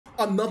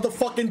Another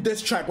fucking diss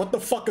track. What the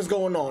fuck is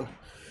going on?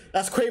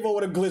 That's Quavo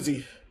with a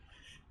glizzy.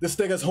 This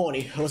nigga's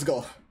horny. Let's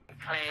go.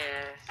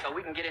 So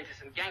we can get into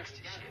some gangster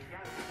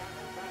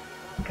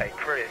shit. Hey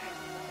Chris.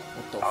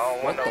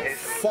 What the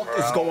fuck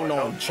is going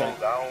on, Chuck?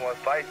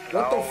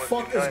 What the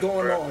fuck is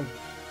going on?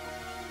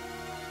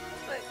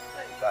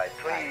 Like,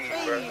 please,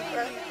 bro.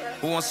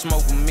 Who wants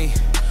smoke with me?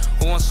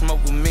 Who wants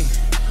smoke with me?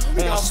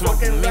 Who wants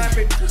smoke with me?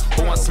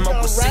 Who wants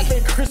smoke with me?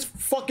 Rapping Chris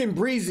fucking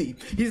Breezy.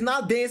 He's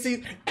not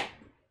dancing.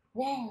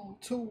 Wall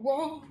to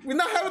wall. We're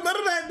not having none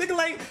of that. Nigga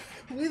like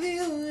with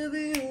you.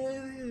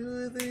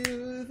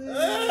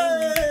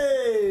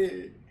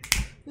 Hey.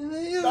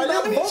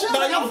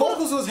 Now your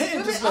vocals was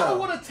hitting just now. I don't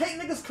want to take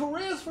niggas'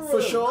 careers for real.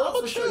 For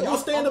sure. For sure. You a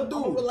stand-up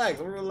dude. I'm relax.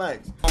 I'm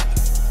relax.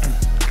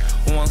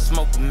 Who wants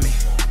smoke with me?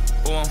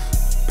 Who wants...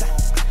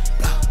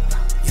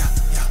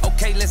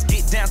 Okay, let's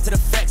get down to the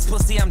facts.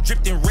 Pussy, I'm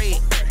dripped in red.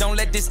 Don't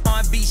let this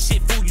R&B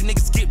shit fool you.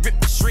 Niggas get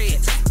ripped to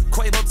shreds.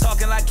 Quavo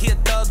talking like he a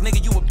thug,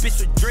 nigga. You a bitch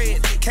with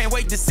dread. Can't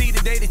wait to see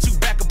the day that you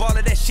back up all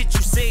of that shit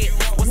you said.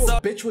 What's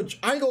up? Bitch with...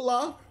 I ain't gonna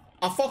lie.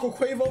 I fuck with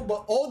Quavo,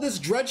 but all this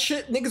dread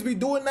shit niggas be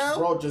doing now.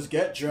 Bro, just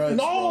get dreads.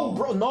 No,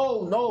 bro.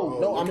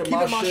 No. I'm keeping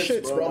my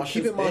shits, bro. I'm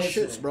keeping my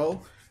shits,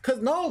 bro. Cause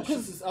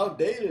it's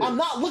outdated. I'm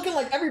not looking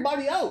like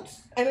everybody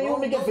else. And then you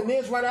want me to get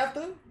veneers right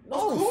after?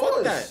 No,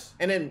 fuck that.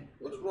 And then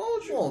what's wrong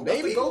with you? Come on,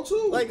 baby. Go to.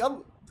 Like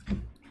I'm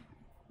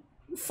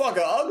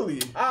fucking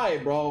ugly.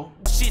 Alright, bro.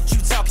 Shit you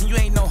talking, you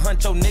ain't no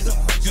huncho, nigga.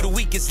 You the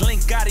weakest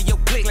link out of your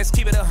clique. Let's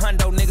keep it a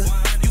hundo, nigga.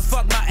 You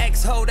fuck my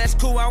ex-ho, that's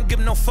cool. I don't give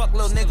no fuck,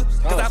 little nigga.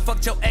 Cause I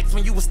fucked your ex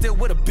when you was still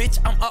with a bitch.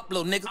 I'm up,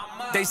 little nigga.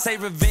 They say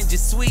revenge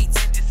is sweet.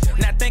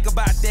 Now think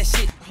about that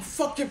shit.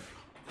 Fucking.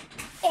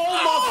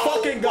 Oh my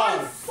fucking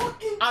god.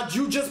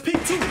 You just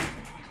peeped too.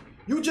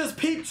 You just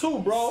peeped too,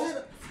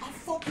 bro. I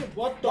fucking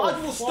what the Why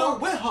fuck? you still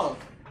with her?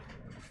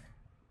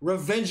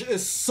 Revenge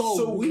is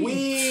so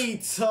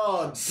weak.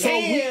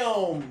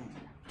 Damn.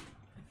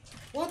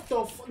 What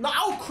the fuck? No,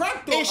 I'll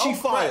crack though. Ain't she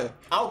fire?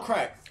 I'll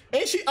crack.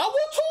 Ain't she? I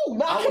will too.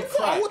 No,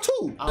 I will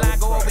too. I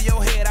go over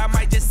your head, I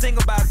might just sing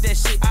about that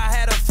shit. I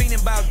had a feeling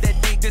about that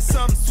dick. There's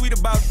something sweet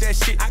about that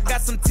shit. I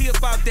got some tea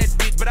about that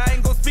bitch, but I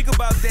ain't gonna speak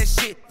about that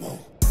shit.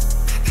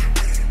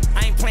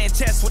 I ain't playing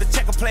chess with a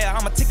checker player.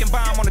 I'm a ticking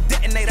bomb on a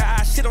detonator.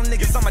 I shit on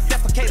niggas, I'm a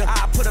defecator.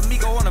 I put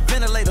Amigo on a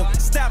ventilator.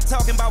 Stop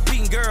talking about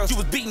beating girls. You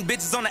was beating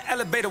bitches on the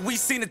elevator. We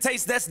seen the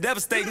taste, that's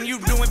devastating. You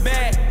doing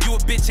bad. You a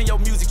bitch and your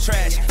music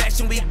trash.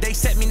 Fashion week, they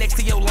set me next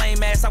to your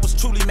lame ass. I was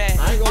truly mad.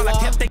 I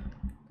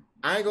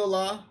ain't gonna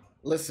lie.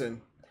 Listen,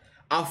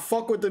 I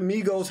fuck with the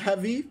Migos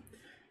heavy,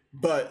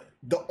 but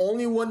the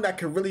only one that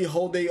can really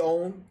hold their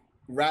own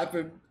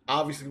rapping,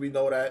 obviously we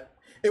know that.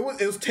 It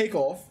was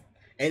Takeoff.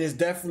 And it's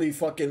definitely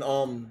fucking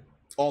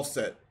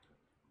Offset.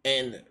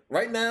 And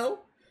right now,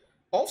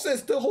 Offset's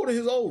still holding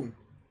his own.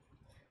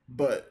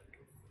 But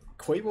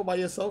Quavo by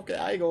yourself,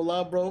 I ain't gonna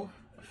lie, bro.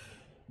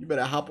 You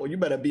better hop on. You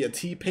better be a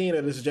T-Pain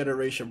of this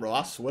generation, bro.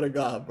 I swear to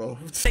God, bro.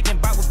 Thinking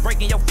about was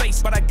breaking your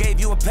face, but I gave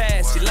you a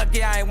pass. You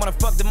lucky I ain't wanna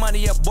fuck the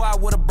money up, boy. I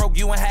would've broke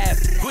you in half.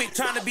 Quit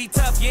trying to be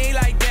tough, you ain't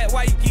like that.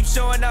 Why you keep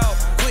showing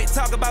off? Quit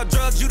talking about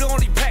drugs, you the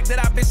only pack that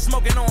I've been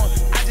smoking on.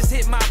 I just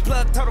hit my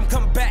plug, told him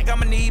come back,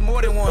 I'ma need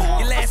more than one.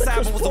 Your last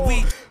album was a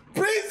week.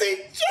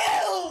 Breezy,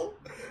 chill.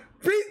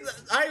 Breezy,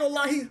 I ain't gonna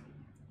lie,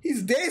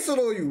 he's dancing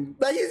on you.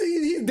 Like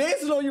he's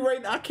dancing on you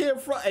right now. I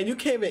can't front, and you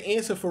can't even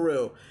answer for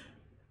real.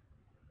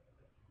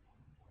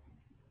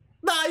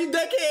 Nah, you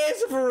can't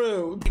answer for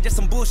real. Just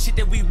some bullshit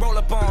that we roll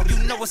up on. You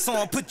know what's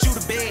on, put you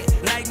to bed.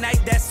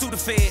 Night, that's to the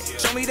fed.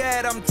 Show me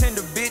that I'm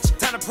tender, bitch.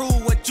 Time to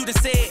prove what you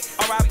just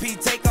said. R.I.P.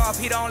 Takeoff,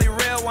 he the only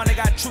real one that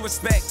got true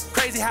respect.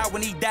 Crazy how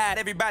when he died,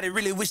 everybody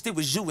really wished it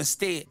was you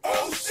instead.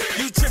 Oh, shit.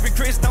 You tripping,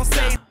 Chris, don't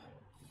say.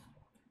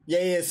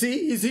 Yeah,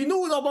 see? He knew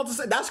what I was about to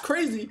say. That's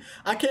crazy.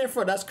 I can't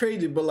front, that's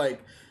crazy, but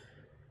like,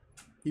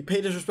 he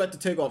paid his respect to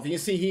Takeoff. You can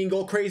see he didn't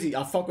go crazy.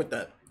 I fuck with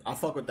that. I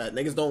fuck with that.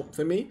 Niggas don't,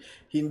 for me,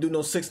 he didn't do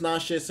no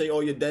 6ix9ine shit, say, oh,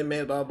 you're dead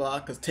man, blah, blah,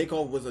 because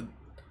Takeoff was a,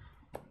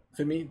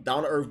 for me,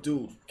 down-to-earth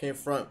dude. Can't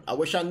front. I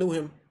wish I knew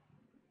him.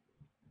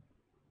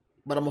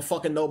 But I'm a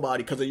fucking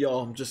nobody because of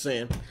y'all, I'm just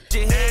saying.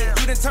 You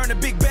done turned a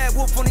big bad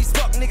wolf on these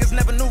fuck niggas,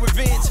 never knew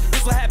revenge.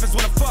 This what happens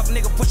when a fuck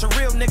nigga push a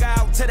real nigga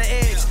out to the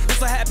edge. This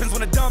what happens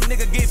when a dumb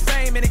nigga get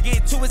fame and it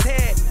get to his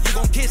head. You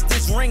gon' kiss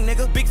this ring,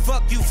 nigga. Big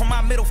fuck you from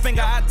my middle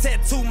finger. I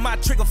tattoo my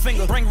trigger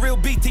finger. Bring real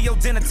beat to your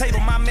dinner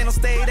table. My mental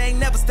state ain't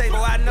never stable.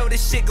 I know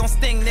this shit gon'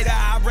 sting, nigga.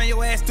 I ran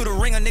your ass through the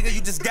ringer, nigga.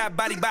 You just got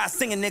body by a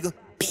singing, nigga.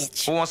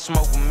 Bitch. Who wants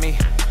smoke with me?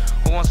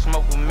 Who wants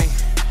smoke with me?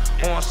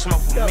 Who wants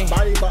smoke with me?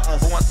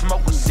 Who wants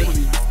smoke with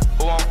me?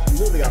 You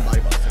really got body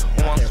by us.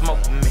 Who wants smoke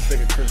with me? This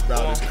nigga Chris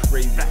Brown is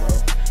crazy, bro.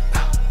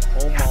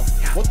 Oh my,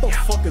 what the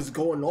fuck is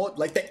going on?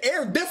 Like, the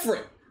air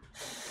different.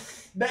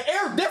 The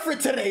air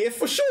different today, it's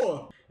for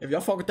sure. If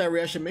y'all fuck with that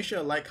reaction, make sure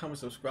to like, comment,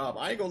 subscribe.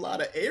 I ain't gonna lie,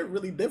 the air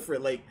really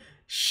different. Like,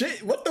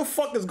 shit, what the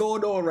fuck is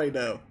going on right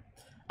now?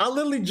 I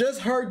literally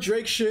just heard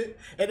Drake shit,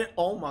 and then,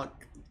 oh my,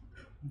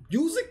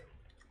 music?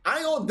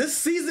 This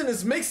season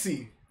is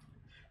mixy.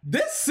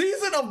 This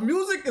season of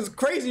music is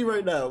crazy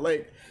right now.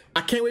 Like,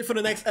 I can't wait for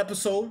the next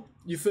episode.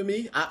 You feel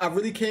me? I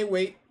really can't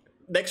wait.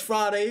 Next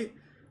Friday,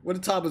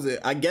 what time is it?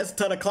 I guess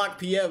 10 o'clock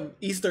p.m.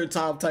 Eastern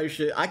time type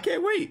shit. I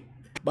can't wait.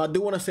 But I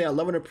do want to say I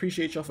love and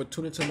appreciate y'all for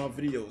tuning to my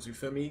videos. You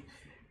feel me?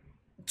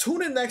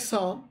 Tune in next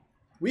time.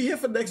 We here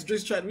for next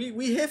Drinks Chat. We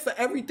here for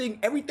everything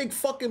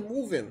fucking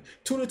moving.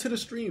 Tune into the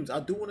streams. I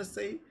do want to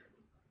say,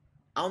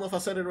 I don't know if I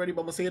said it already,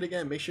 but I'm going to say it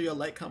again. Make sure y'all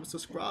like, comment,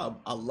 subscribe.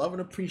 I love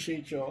and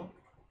appreciate y'all.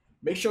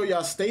 Make sure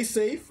y'all stay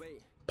safe.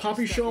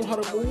 PAPI show them how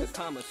to move.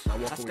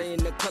 I stay in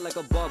the cut like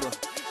a barber.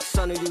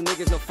 Son of you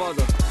niggas no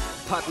father.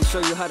 PAPI show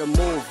you how to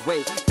move.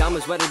 Wait,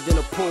 diamonds wetter than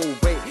a pool.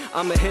 Wait,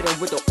 I'ma hit him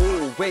with the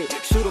ooh. Wait,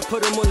 shoot him,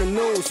 put him on the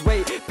news.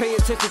 Wait, pay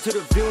attention to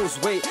the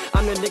views. Wait,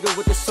 I'm the nigga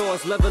with the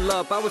sauce. Level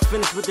up, I was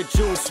finished with the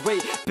juice.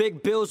 Wait,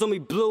 big bills on me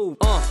blue.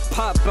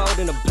 Pop out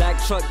in a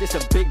black truck. This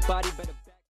a big body. Better